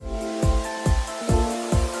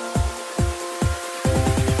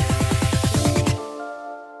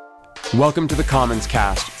Welcome to the Commons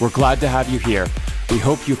Cast. We're glad to have you here. We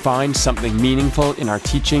hope you find something meaningful in our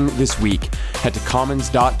teaching this week. Head to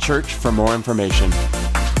commons.church for more information.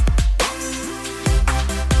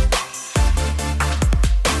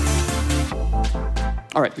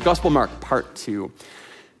 All right, the Gospel of Mark, part 2.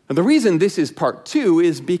 And the reason this is part 2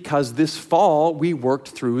 is because this fall we worked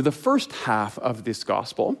through the first half of this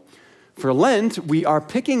Gospel. For Lent, we are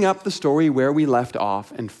picking up the story where we left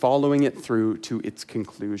off and following it through to its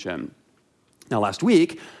conclusion. Now, last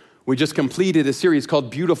week, we just completed a series called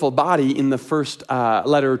Beautiful Body in the first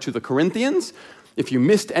letter to the Corinthians. If you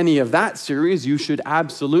missed any of that series, you should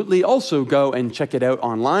absolutely also go and check it out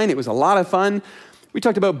online. It was a lot of fun. We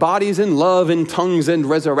talked about bodies and love and tongues and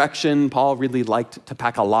resurrection. Paul really liked to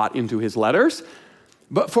pack a lot into his letters.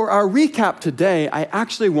 But for our recap today, I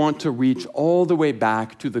actually want to reach all the way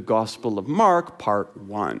back to the Gospel of Mark, part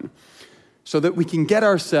 1, so that we can get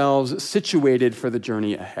ourselves situated for the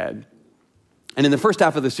journey ahead. And in the first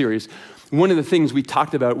half of the series, one of the things we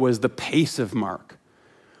talked about was the pace of Mark.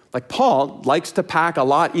 Like Paul likes to pack a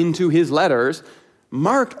lot into his letters,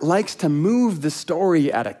 Mark likes to move the story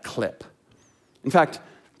at a clip. In fact,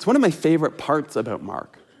 it's one of my favorite parts about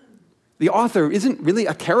Mark. The author isn't really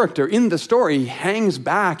a character in the story. He hangs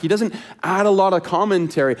back. He doesn't add a lot of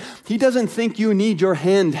commentary. He doesn't think you need your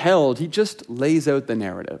hand held. He just lays out the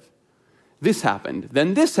narrative. This happened,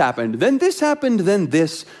 then this happened, then this happened, then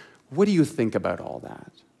this. What do you think about all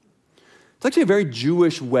that? It's actually a very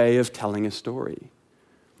Jewish way of telling a story.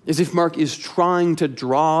 As if Mark is trying to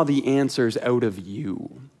draw the answers out of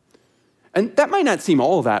you. And that might not seem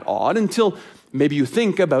all that odd until maybe you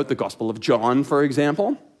think about the Gospel of John, for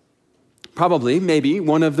example. Probably, maybe,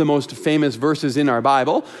 one of the most famous verses in our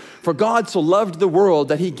Bible. For God so loved the world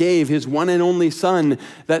that he gave his one and only Son,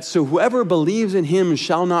 that so whoever believes in him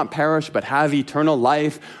shall not perish but have eternal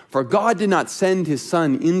life. For God did not send his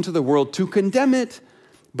Son into the world to condemn it,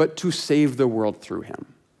 but to save the world through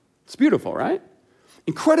him. It's beautiful, right?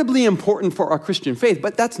 Incredibly important for our Christian faith,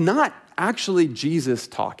 but that's not actually Jesus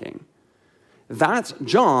talking. That's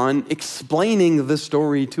John explaining the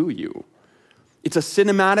story to you. It's a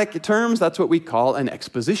cinematic terms, that's what we call an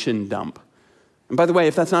exposition dump. And by the way,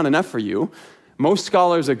 if that's not enough for you, most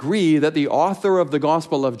scholars agree that the author of the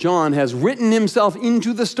Gospel of John has written himself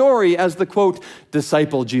into the story as the, quote,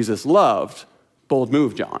 disciple Jesus loved. Bold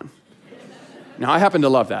move, John. Now, I happen to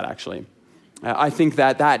love that, actually. I think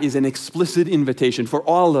that that is an explicit invitation for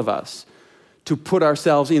all of us to put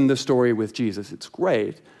ourselves in the story with Jesus. It's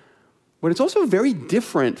great. But it's also very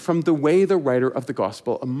different from the way the writer of the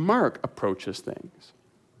Gospel of Mark approaches things.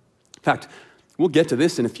 In fact, we'll get to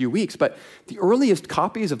this in a few weeks, but the earliest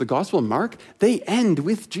copies of the Gospel of Mark, they end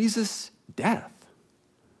with Jesus' death.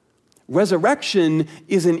 Resurrection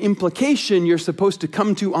is an implication you're supposed to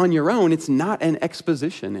come to on your own. It's not an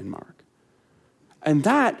exposition in Mark. And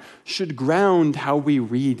that should ground how we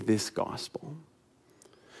read this gospel.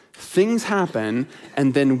 Things happen,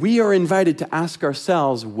 and then we are invited to ask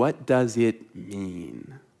ourselves, what does it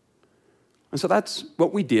mean? And so that's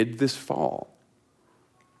what we did this fall.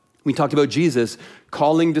 We talked about Jesus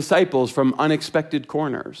calling disciples from unexpected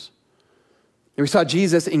corners. And we saw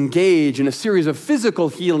Jesus engage in a series of physical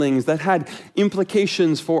healings that had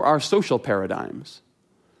implications for our social paradigms.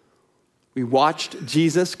 We watched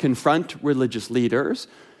Jesus confront religious leaders,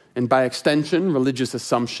 and by extension, religious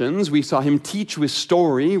assumptions. We saw him teach with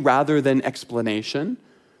story rather than explanation.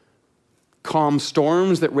 Calm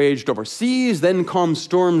storms that raged overseas, then calm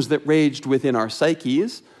storms that raged within our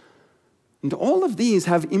psyches. And all of these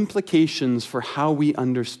have implications for how we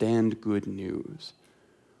understand good news.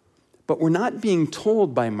 But we're not being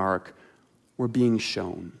told by Mark, we're being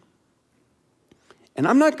shown. And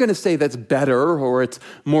I'm not going to say that's better or it's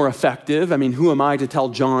more effective. I mean, who am I to tell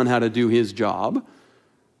John how to do his job?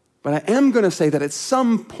 But I am going to say that at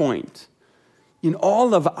some point in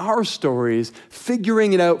all of our stories,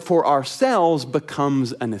 figuring it out for ourselves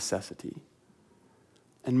becomes a necessity.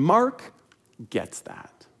 And Mark gets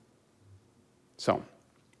that. So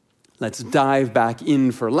let's dive back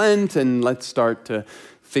in for Lent and let's start to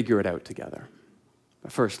figure it out together.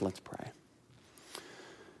 But first, let's pray.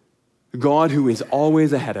 God, who is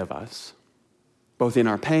always ahead of us, both in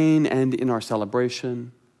our pain and in our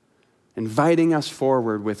celebration, inviting us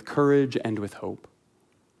forward with courage and with hope.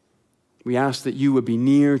 We ask that you would be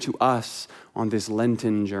near to us on this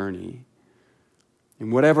Lenten journey.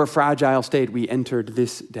 In whatever fragile state we entered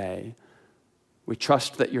this day, we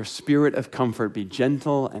trust that your spirit of comfort be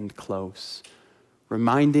gentle and close,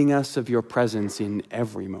 reminding us of your presence in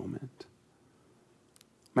every moment.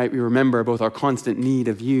 Might we remember both our constant need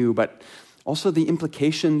of you, but also the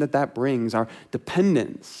implication that that brings, our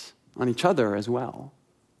dependence on each other as well.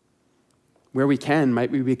 Where we can,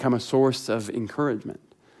 might we become a source of encouragement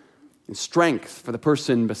and strength for the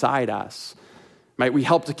person beside us. Might we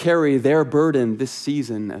help to carry their burden this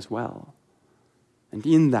season as well. And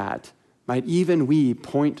in that, might even we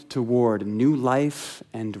point toward new life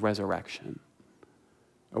and resurrection.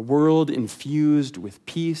 A world infused with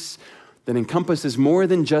peace that encompasses more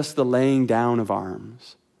than just the laying down of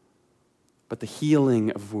arms, but the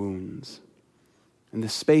healing of wounds and the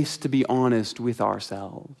space to be honest with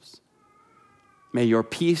ourselves. May your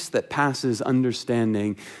peace that passes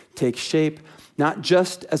understanding take shape not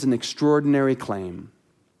just as an extraordinary claim,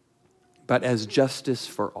 but as justice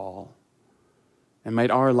for all. And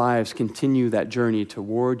might our lives continue that journey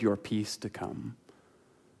toward your peace to come.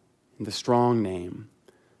 In the strong name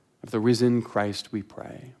of the risen Christ we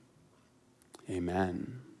pray.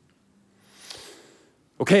 Amen.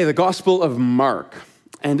 Okay, the Gospel of Mark.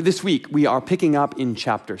 And this week we are picking up in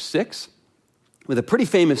chapter 6 with a pretty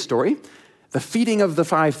famous story. The feeding of the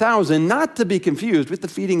 5,000, not to be confused with the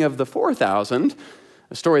feeding of the 4,000,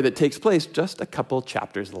 a story that takes place just a couple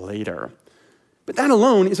chapters later. But that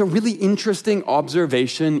alone is a really interesting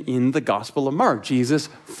observation in the Gospel of Mark. Jesus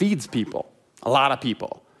feeds people, a lot of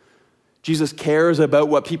people. Jesus cares about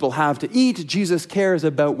what people have to eat. Jesus cares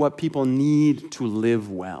about what people need to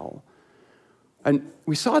live well. And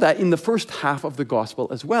we saw that in the first half of the Gospel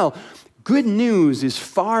as well. Good news is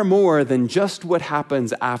far more than just what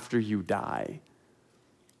happens after you die.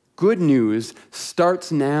 Good news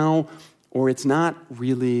starts now, or it's not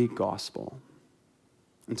really gospel.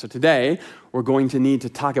 And so today, we're going to need to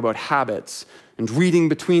talk about habits and reading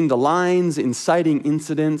between the lines, inciting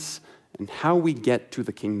incidents, and how we get to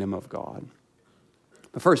the kingdom of God.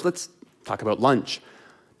 But first, let's talk about lunch.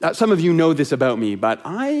 Some of you know this about me, but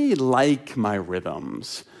I like my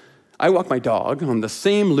rhythms. I walk my dog on the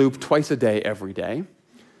same loop twice a day every day.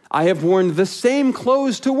 I have worn the same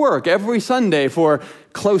clothes to work every Sunday for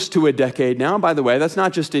close to a decade now. By the way, that's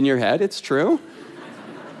not just in your head, it's true.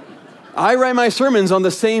 I write my sermons on the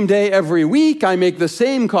same day every week. I make the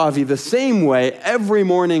same coffee the same way every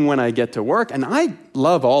morning when I get to work, and I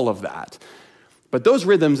love all of that. But those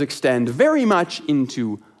rhythms extend very much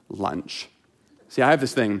into lunch. See, I have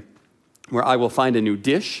this thing where I will find a new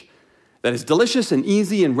dish that is delicious and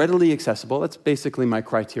easy and readily accessible. That's basically my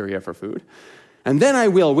criteria for food. And then I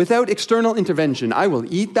will, without external intervention, I will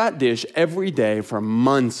eat that dish every day for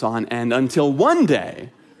months on end until one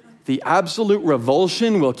day, the absolute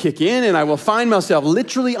revulsion will kick in and I will find myself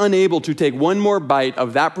literally unable to take one more bite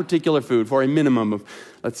of that particular food for a minimum of,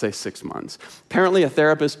 let's say, 6 months. Apparently, a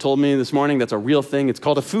therapist told me this morning that's a real thing. It's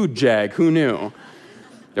called a food jag. Who knew?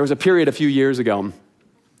 There was a period a few years ago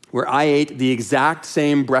where I ate the exact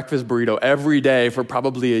same breakfast burrito every day for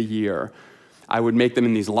probably a year. I would make them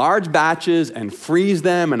in these large batches and freeze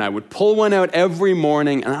them, and I would pull one out every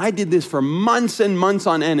morning, and I did this for months and months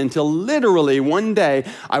on end until literally one day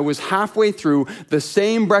I was halfway through the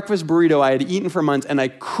same breakfast burrito I had eaten for months, and I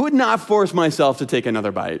could not force myself to take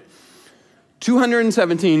another bite.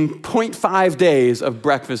 217.5 days of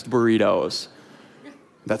breakfast burritos.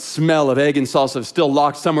 That smell of egg and salsa is still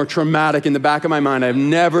locked somewhere traumatic in the back of my mind. I've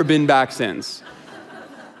never been back since.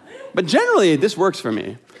 But generally, this works for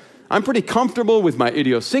me. I'm pretty comfortable with my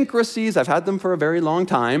idiosyncrasies. I've had them for a very long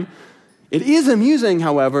time. It is amusing,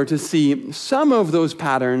 however, to see some of those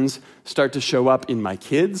patterns start to show up in my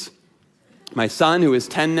kids. My son, who is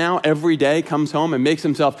 10 now, every day comes home and makes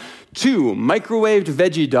himself 2 microwaved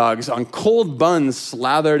veggie dogs on cold buns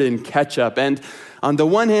slathered in ketchup. And on the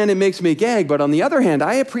one hand, it makes me gag, but on the other hand,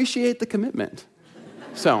 I appreciate the commitment.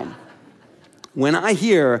 So, when I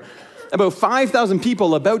hear about 5,000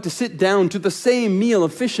 people about to sit down to the same meal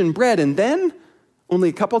of fish and bread, and then, only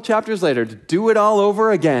a couple chapters later, to do it all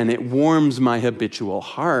over again, it warms my habitual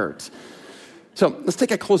heart. So, let's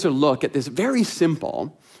take a closer look at this very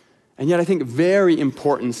simple, and yet I think very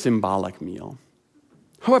important symbolic meal.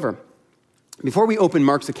 However, before we open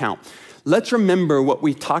Mark's account, let's remember what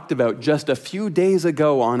we talked about just a few days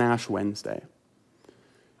ago on Ash Wednesday.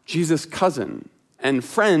 Jesus' cousin and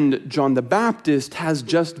friend, John the Baptist, has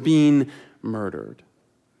just been murdered,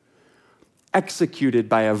 executed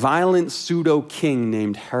by a violent pseudo-king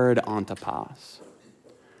named Herod Antipas.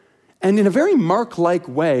 And in a very Mark-like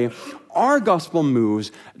way, our gospel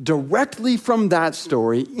moves directly from that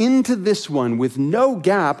story into this one with no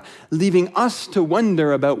gap, leaving us to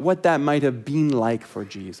wonder about what that might have been like for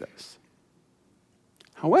Jesus.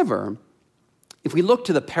 However, if we look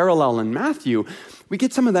to the parallel in Matthew, we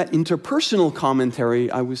get some of that interpersonal commentary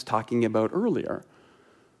I was talking about earlier.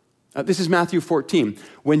 This is Matthew 14.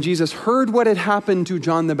 When Jesus heard what had happened to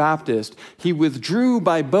John the Baptist, he withdrew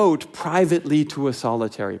by boat privately to a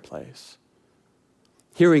solitary place.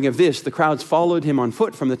 Hearing of this, the crowds followed him on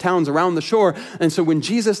foot from the towns around the shore. And so when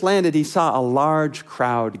Jesus landed, he saw a large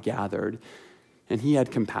crowd gathered, and he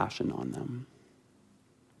had compassion on them.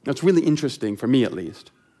 Now, it's really interesting, for me at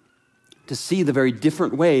least, to see the very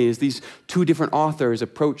different ways these two different authors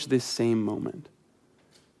approach this same moment.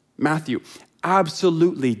 Matthew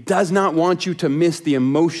absolutely does not want you to miss the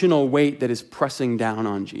emotional weight that is pressing down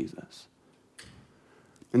on Jesus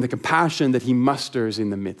and the compassion that he musters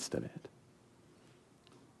in the midst of it.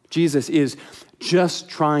 Jesus is just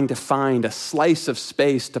trying to find a slice of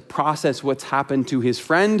space to process what's happened to his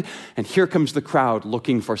friend, and here comes the crowd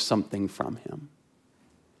looking for something from him.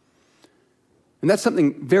 And that's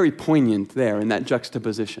something very poignant there in that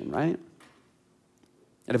juxtaposition, right?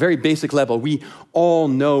 At a very basic level, we all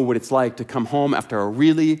know what it's like to come home after a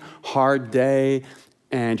really hard day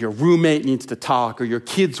and your roommate needs to talk or your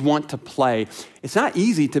kids want to play. It's not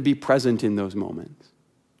easy to be present in those moments.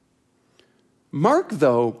 Mark,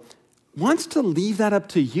 though, wants to leave that up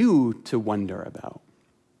to you to wonder about.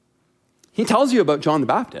 He tells you about John the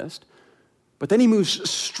Baptist, but then he moves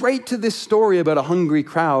straight to this story about a hungry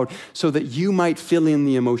crowd so that you might fill in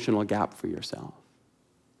the emotional gap for yourself.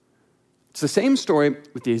 It's the same story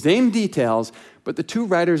with the same details, but the two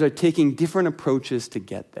writers are taking different approaches to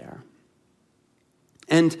get there.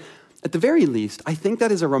 And at the very least, I think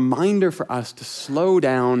that is a reminder for us to slow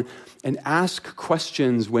down and ask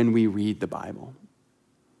questions when we read the Bible.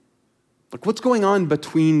 Like, what's going on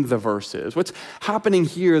between the verses? What's happening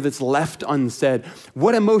here that's left unsaid?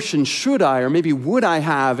 What emotion should I, or maybe would I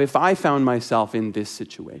have if I found myself in this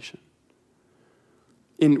situation?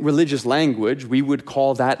 In religious language, we would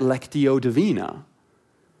call that lectio divina.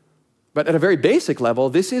 But at a very basic level,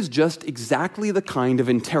 this is just exactly the kind of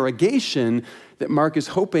interrogation that Mark is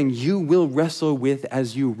hoping you will wrestle with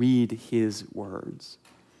as you read his words.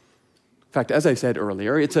 In fact, as I said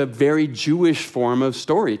earlier, it's a very Jewish form of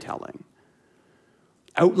storytelling.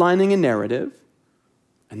 Outlining a narrative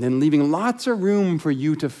and then leaving lots of room for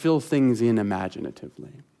you to fill things in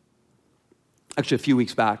imaginatively. Actually, a few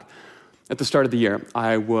weeks back, at the start of the year,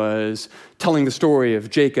 I was telling the story of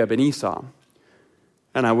Jacob and Esau.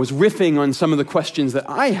 And I was riffing on some of the questions that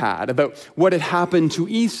I had about what had happened to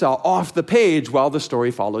Esau off the page while the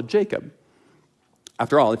story followed Jacob.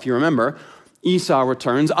 After all, if you remember, Esau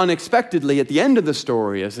returns unexpectedly at the end of the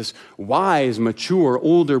story as this wise, mature,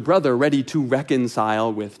 older brother ready to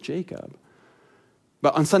reconcile with Jacob.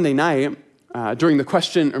 But on Sunday night, during the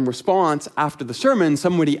question and response after the sermon,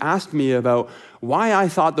 somebody asked me about why I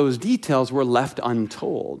thought those details were left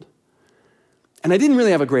untold. And I didn't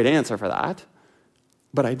really have a great answer for that.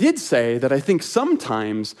 But I did say that I think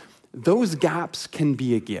sometimes those gaps can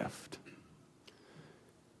be a gift.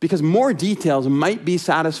 Because more details might be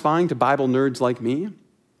satisfying to Bible nerds like me,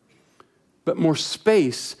 but more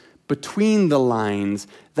space between the lines,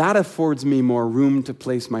 that affords me more room to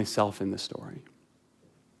place myself in the story.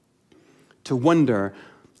 To wonder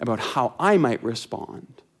about how I might respond.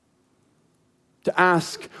 To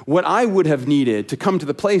ask what I would have needed to come to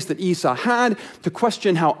the place that Esau had, to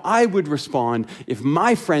question how I would respond if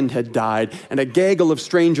my friend had died and a gaggle of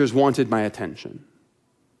strangers wanted my attention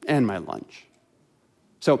and my lunch.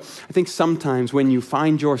 So I think sometimes when you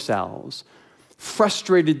find yourselves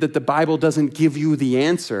frustrated that the Bible doesn't give you the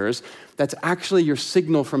answers, that's actually your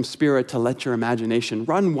signal from Spirit to let your imagination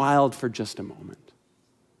run wild for just a moment.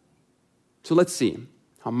 So let's see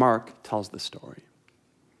how Mark tells the story.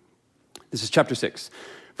 This is chapter 6,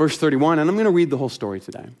 verse 31, and I'm going to read the whole story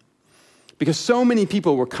today. Because so many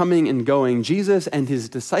people were coming and going, Jesus and his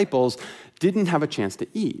disciples didn't have a chance to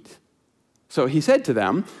eat. So he said to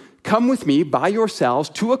them, "Come with me by yourselves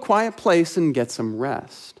to a quiet place and get some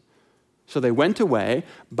rest." So they went away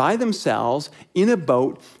by themselves in a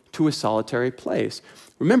boat to a solitary place.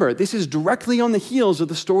 Remember, this is directly on the heels of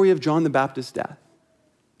the story of John the Baptist's death.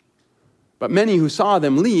 But many who saw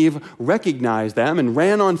them leave recognized them and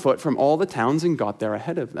ran on foot from all the towns and got there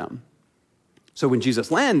ahead of them. So when Jesus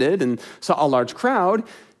landed and saw a large crowd,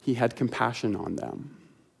 he had compassion on them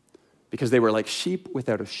because they were like sheep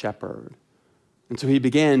without a shepherd. And so he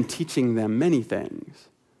began teaching them many things.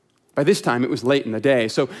 By this time, it was late in the day.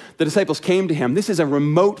 So the disciples came to him. This is a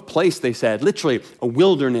remote place, they said, literally a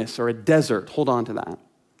wilderness or a desert. Hold on to that.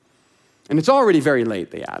 And it's already very late,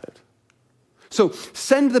 they added. So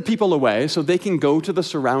send the people away so they can go to the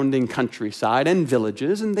surrounding countryside and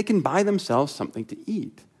villages and they can buy themselves something to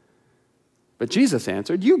eat. But Jesus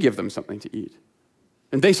answered, "You give them something to eat."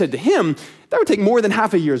 And they said to him, "That would take more than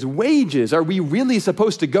half a year's wages. Are we really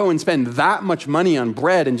supposed to go and spend that much money on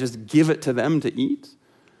bread and just give it to them to eat?"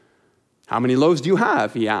 "How many loaves do you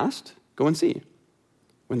have?" he asked. "Go and see."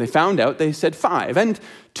 When they found out, they said 5, and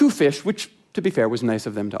 2 fish, which to be fair, was nice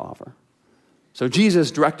of them to offer. So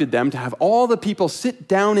Jesus directed them to have all the people sit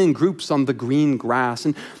down in groups on the green grass.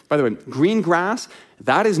 And by the way, green grass,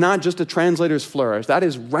 that is not just a translator's flourish. That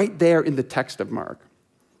is right there in the text of Mark.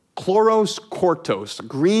 Chloros kortos,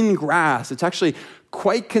 green grass. It's actually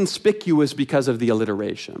quite conspicuous because of the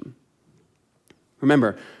alliteration.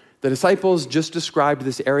 Remember, the disciples just described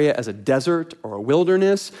this area as a desert or a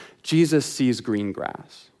wilderness. Jesus sees green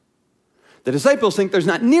grass. The disciples think there's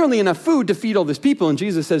not nearly enough food to feed all these people, and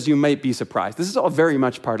Jesus says, you might be surprised. This is all very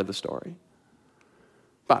much part of the story.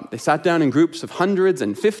 But they sat down in groups of hundreds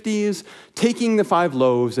and 50s, taking the 5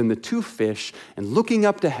 loaves and the 2 fish, and looking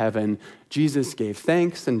up to heaven, Jesus gave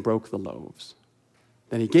thanks and broke the loaves.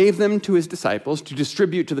 Then he gave them to his disciples to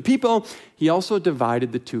distribute to the people. He also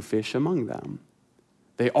divided the 2 fish among them.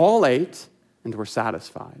 They all ate and were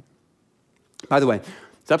satisfied. By the way,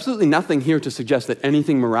 there's absolutely nothing here to suggest that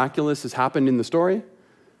anything miraculous has happened in the story.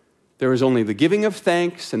 There is only the giving of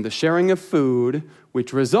thanks and the sharing of food,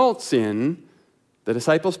 which results in the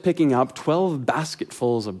disciples picking up 12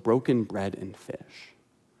 basketfuls of broken bread and fish.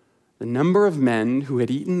 The number of men who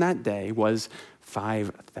had eaten that day was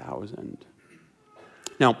 5,000.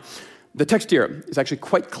 Now, the text here is actually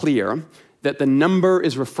quite clear that the number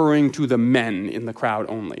is referring to the men in the crowd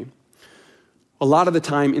only. A lot of the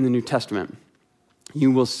time in the New Testament, you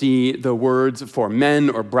will see the words for men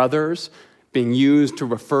or brothers being used to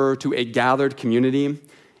refer to a gathered community,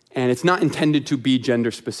 and it's not intended to be gender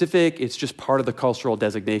specific, it's just part of the cultural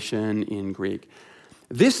designation in Greek.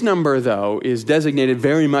 This number, though, is designated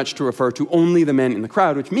very much to refer to only the men in the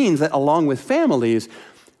crowd, which means that along with families,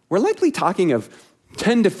 we're likely talking of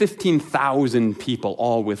 10 to 15,000 people,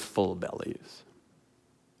 all with full bellies.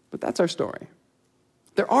 But that's our story.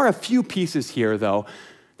 There are a few pieces here, though,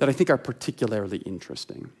 that I think are particularly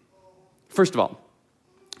interesting. First of all,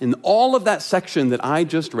 in all of that section that I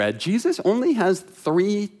just read, Jesus only has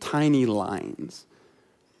 3 tiny lines.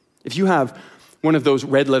 If you have one of those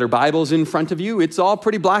red letter Bibles in front of you, it's all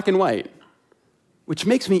pretty black and white, which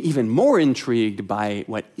makes me even more intrigued by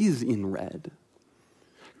what is in red.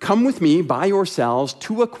 Come with me by yourselves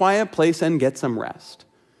to a quiet place and get some rest.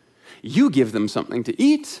 You give them something to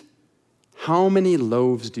eat. How many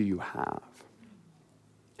loaves do you have?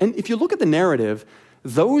 And if you look at the narrative,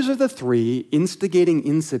 those are the 3 instigating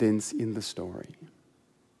incidents in the story.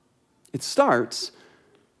 It starts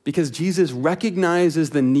because Jesus recognizes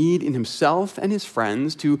the need in himself and his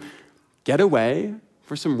friends to get away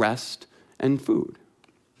for some rest and food.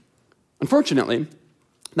 Unfortunately,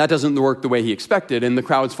 that doesn't work the way he expected, and the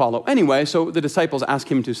crowds follow anyway, so the disciples ask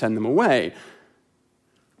him to send them away.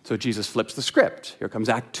 So Jesus flips the script. Here comes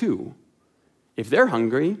Act 2. If they're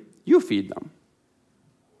hungry, you feed them.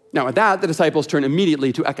 Now, at that, the disciples turn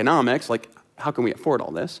immediately to economics, like, how can we afford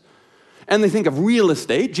all this? And they think of real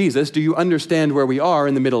estate. Jesus, do you understand where we are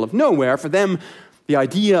in the middle of nowhere? For them, the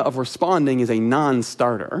idea of responding is a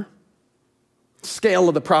non-starter. Scale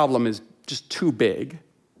of the problem is just too big.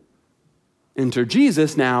 Enter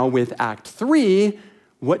Jesus now with Act 3.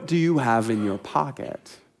 What do you have in your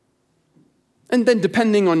pocket? And then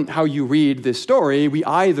depending on how you read this story, we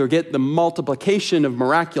either get the multiplication of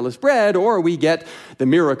miraculous bread or we get the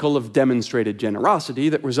miracle of demonstrated generosity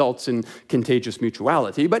that results in contagious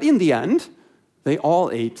mutuality. But in the end, they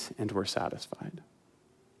all ate and were satisfied.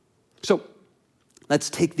 So let's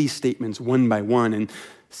take these statements one by one and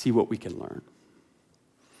see what we can learn.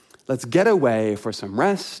 Let's get away for some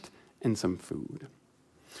rest and some food.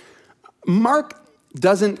 Mark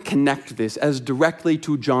doesn't connect this as directly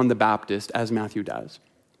to John the Baptist as Matthew does.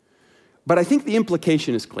 But I think the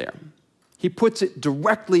implication is clear. He puts it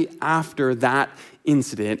directly after that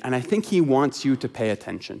incident, and I think he wants you to pay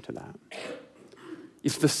attention to that.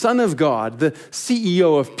 If the Son of God, the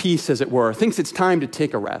CEO of peace, as it were, thinks it's time to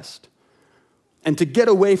take a rest and to get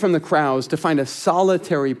away from the crowds, to find a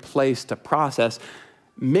solitary place to process,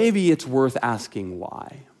 maybe it's worth asking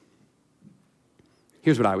why.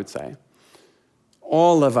 Here's what I would say.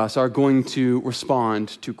 All of us are going to respond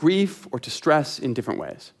to grief or to stress in different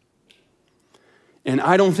ways. And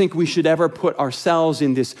I don't think we should ever put ourselves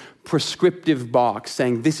in this prescriptive box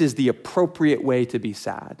saying this is the appropriate way to be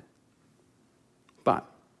sad. But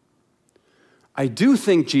I do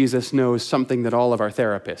think Jesus knows something that all of our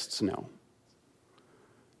therapists know.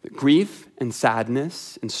 That grief and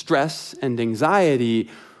sadness and stress and anxiety,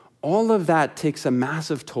 all of that takes a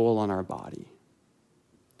massive toll on our body.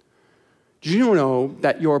 Did you know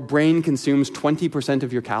that your brain consumes 20%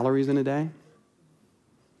 of your calories in a day?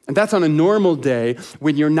 And that's on a normal day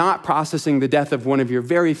when you're not processing the death of one of your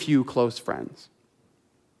very few close friends.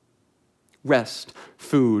 Rest,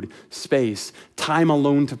 food, space, time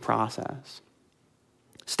alone to process.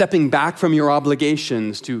 stepping back from your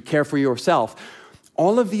obligations to care for yourself.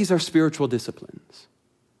 All of these are spiritual disciplines.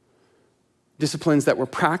 Disciplines that were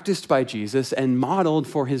practiced by Jesus and modeled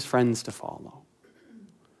for his friends to follow.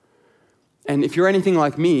 And if you're anything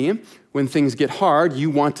like me, when things get hard, you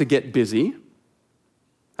want to get busy.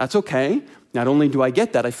 That's okay. Not only do I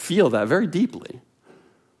get that, I feel that very deeply.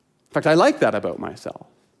 In fact, I like that about myself.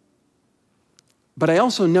 But I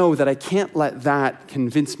also know that I can't let that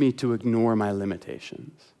convince me to ignore my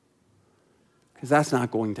limitations, because that's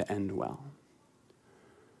not going to end well.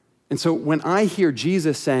 And so when I hear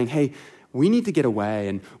Jesus saying, hey, we need to get away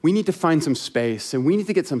and we need to find some space and we need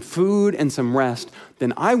to get some food and some rest,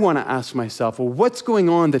 then I want to ask myself, well, what's going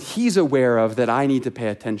on that he's aware of that I need to pay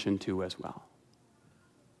attention to as well?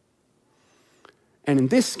 And in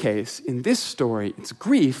this case, in this story, it's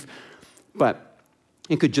grief, but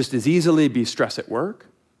it could just as easily be stress at work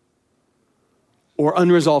or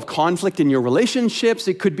unresolved conflict in your relationships.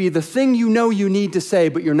 It could be the thing you know you need to say,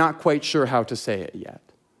 but you're not quite sure how to say it yet.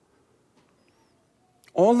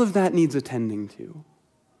 All of that needs attending to.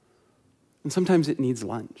 And sometimes it needs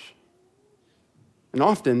lunch. And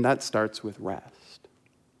often that starts with rest.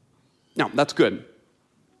 Now, that's good.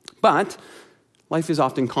 But life is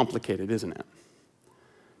often complicated, isn't it?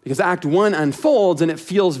 Because Act 1 unfolds and it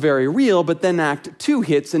feels very real, but then Act 2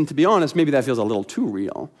 hits, and to be honest, maybe that feels a little too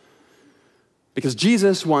real. Because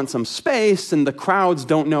Jesus wants some space and the crowds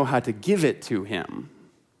don't know how to give it to him.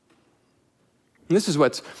 And this is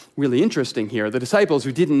what's really interesting here. The disciples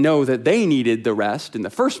who didn't know that they needed the rest in the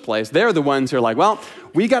first place, they're the ones who are like, well,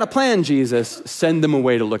 we got a plan, Jesus. Send them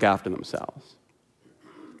away to look after themselves.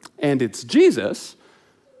 And it's Jesus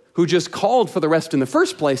who just called for the rest in the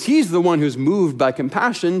first place. He's the one who's moved by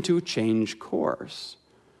compassion to change course.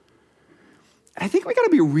 I think we got to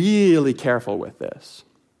be really careful with this.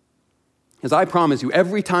 Because I promise you,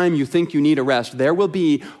 every time you think you need a rest, there will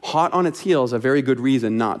be, hot on its heels, a very good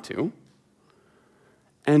reason not to.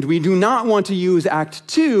 And we do not want to use Act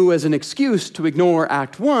 2 as an excuse to ignore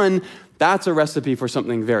Act 1. That's a recipe for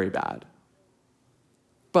something very bad.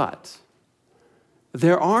 But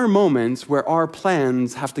there are moments where our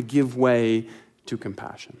plans have to give way to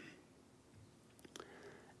compassion.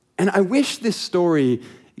 And I wish this story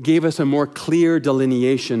gave us a more clear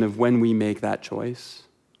delineation of when we make that choice.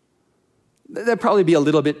 That'd probably be a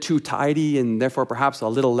little bit too tidy and therefore perhaps a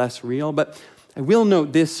little less real, but I will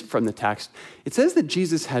note this from the text. It says that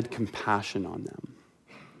Jesus had compassion on them.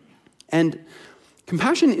 And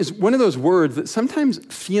compassion is one of those words that sometimes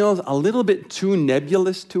feels a little bit too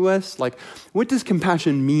nebulous to us. Like, what does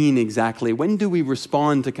compassion mean exactly? When do we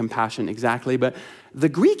respond to compassion exactly? But the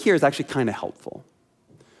Greek here is actually kind of helpful.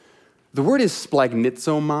 The word is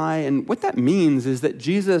splagnizomai, and what that means is that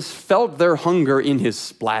Jesus felt their hunger in his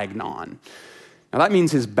splagnon. Now, that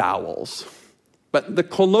means his bowels. But the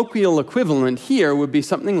colloquial equivalent here would be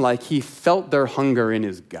something like he felt their hunger in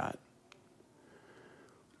his gut.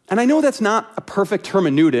 And I know that's not a perfect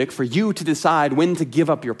hermeneutic for you to decide when to give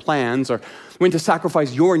up your plans or when to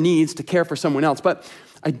sacrifice your needs to care for someone else, but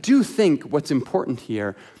I do think what's important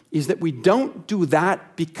here is that we don't do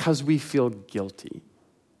that because we feel guilty.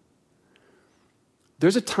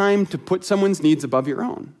 There's a time to put someone's needs above your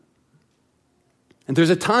own. And there's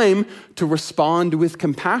a time to respond with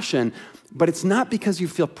compassion, but it's not because you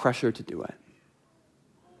feel pressure to do it.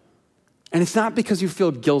 And it's not because you feel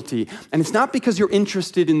guilty. And it's not because you're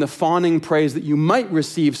interested in the fawning praise that you might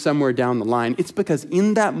receive somewhere down the line. It's because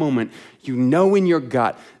in that moment, you know in your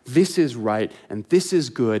gut, this is right, and this is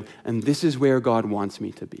good, and this is where God wants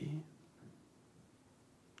me to be.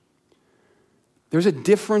 There's a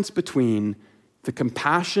difference between the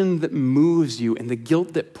compassion that moves you and the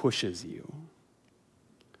guilt that pushes you.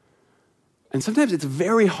 And sometimes it's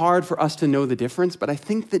very hard for us to know the difference, but I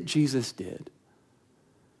think that Jesus did.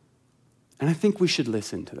 And I think we should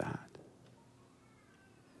listen to that.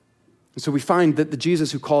 And so we find that the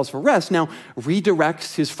Jesus who calls for rest now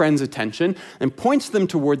redirects his friends' attention and points them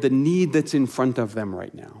toward the need that's in front of them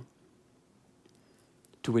right now.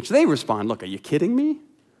 To which they respond, look, are you kidding me?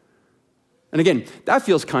 And again, that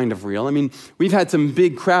feels kind of real. I mean, we've had some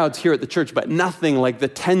big crowds here at the church, but nothing like the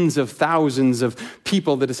tens of thousands of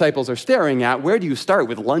people the disciples are staring at. Where do you start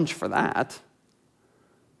with lunch for that?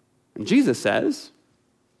 And Jesus says,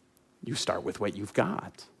 you start with what you've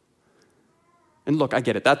got. And look, I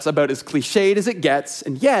get it. That's about as cliched as it gets.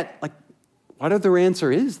 And yet, like, what other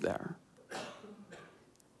answer is there?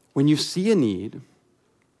 When you see a need,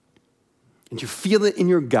 and you feel it in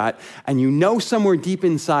your gut, and you know somewhere deep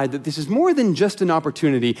inside that this is more than just an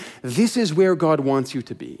opportunity, this is where God wants you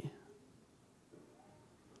to be.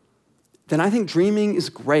 then I think dreaming is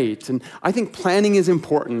great, and I think planning is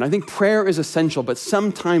important. I think prayer is essential, but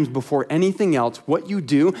sometimes before anything else, what you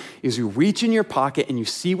do is you reach in your pocket and you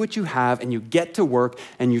see what you have and you get to work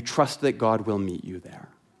and you trust that God will meet you there.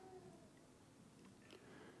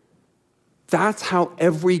 That's how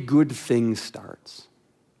every good thing starts.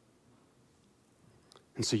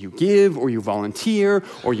 And so you give, or you volunteer,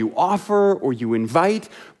 or you offer, or you invite,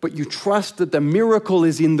 but you trust that the miracle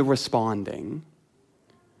is in the responding,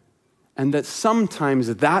 and that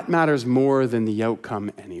sometimes that matters more than the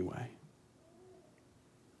outcome anyway.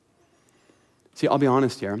 See, I'll be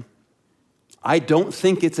honest here. I don't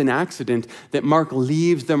think it's an accident that Mark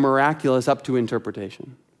leaves the miraculous up to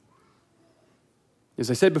interpretation. As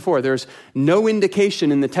I said before, there's no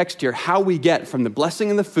indication in the text here how we get from the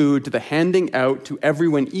blessing of the food to the handing out to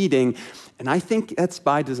everyone eating, and I think that's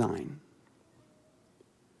by design.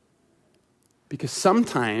 Because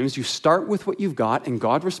sometimes you start with what you've got and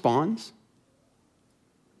God responds,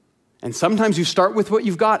 and sometimes you start with what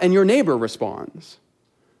you've got and your neighbor responds.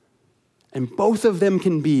 And both of them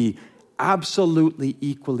can be absolutely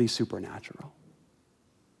equally supernatural.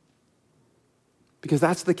 Because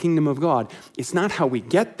that's the kingdom of God. It's not how we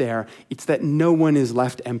get there, it's that no one is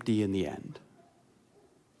left empty in the end.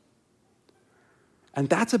 And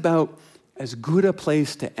that's about as good a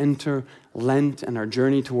place to enter Lent and our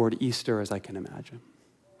journey toward Easter as I can imagine.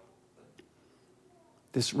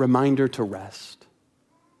 This reminder to rest.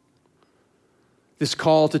 This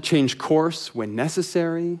call to change course when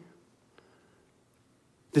necessary.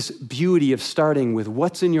 This beauty of starting with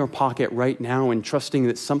what's in your pocket right now and trusting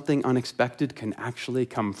that something unexpected can actually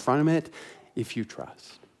come from it if you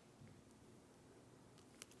trust.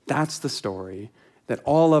 That's the story that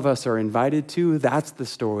all of us are invited to. That's the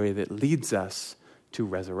story that leads us to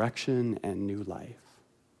resurrection and new life.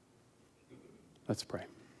 Let's pray.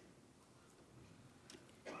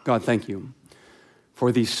 God, thank you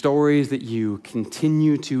for these stories that you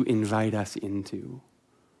continue to invite us into.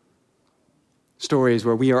 Stories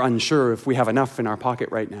where we are unsure if we have enough in our pocket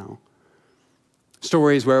right now.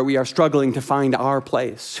 Stories where we are struggling to find our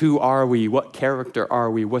place. Who are we? What character are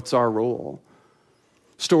we? What's our role?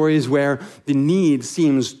 Stories where the need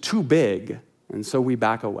seems too big, and so we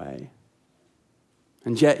back away.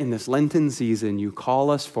 And yet in this Lenten season, you call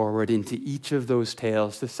us forward into each of those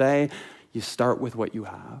tales to say, you start with what you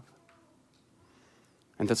have.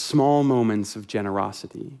 And that small moments of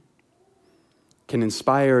generosity can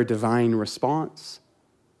inspire a divine response.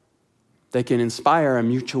 They can inspire a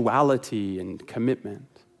mutuality and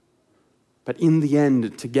commitment. But in the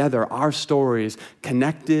end, together, our stories,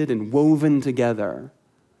 connected and woven together,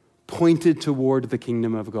 pointed toward the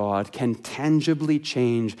kingdom of God, can tangibly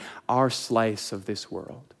change our slice of this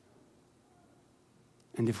world.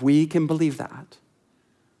 And if we can believe that,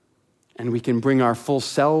 and we can bring our full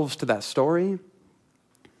selves to that story,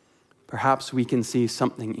 perhaps we can see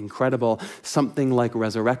something incredible, something like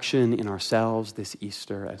resurrection in ourselves this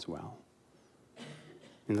Easter as well.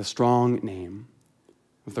 In the strong name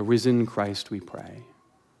of the risen Christ we pray.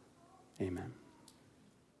 Amen.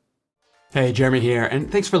 Hey, Jeremy here, and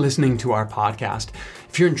thanks for listening to our podcast.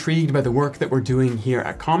 If you're intrigued by the work that we're doing here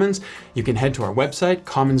at Commons, you can head to our website,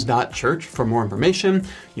 commons.church, for more information.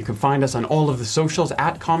 You can find us on all of the socials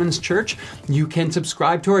at Commons Church. You can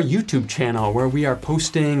subscribe to our YouTube channel where we are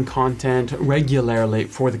posting content regularly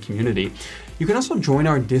for the community. You can also join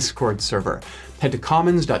our Discord server. Head to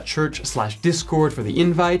commons.church/Discord for the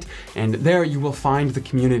invite, and there you will find the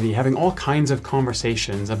community having all kinds of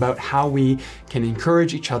conversations about how we can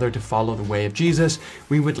encourage each other to follow the way of Jesus.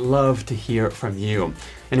 We would love to hear from you.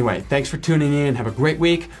 Anyway, thanks for tuning in. Have a great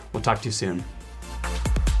week. We'll talk to you soon.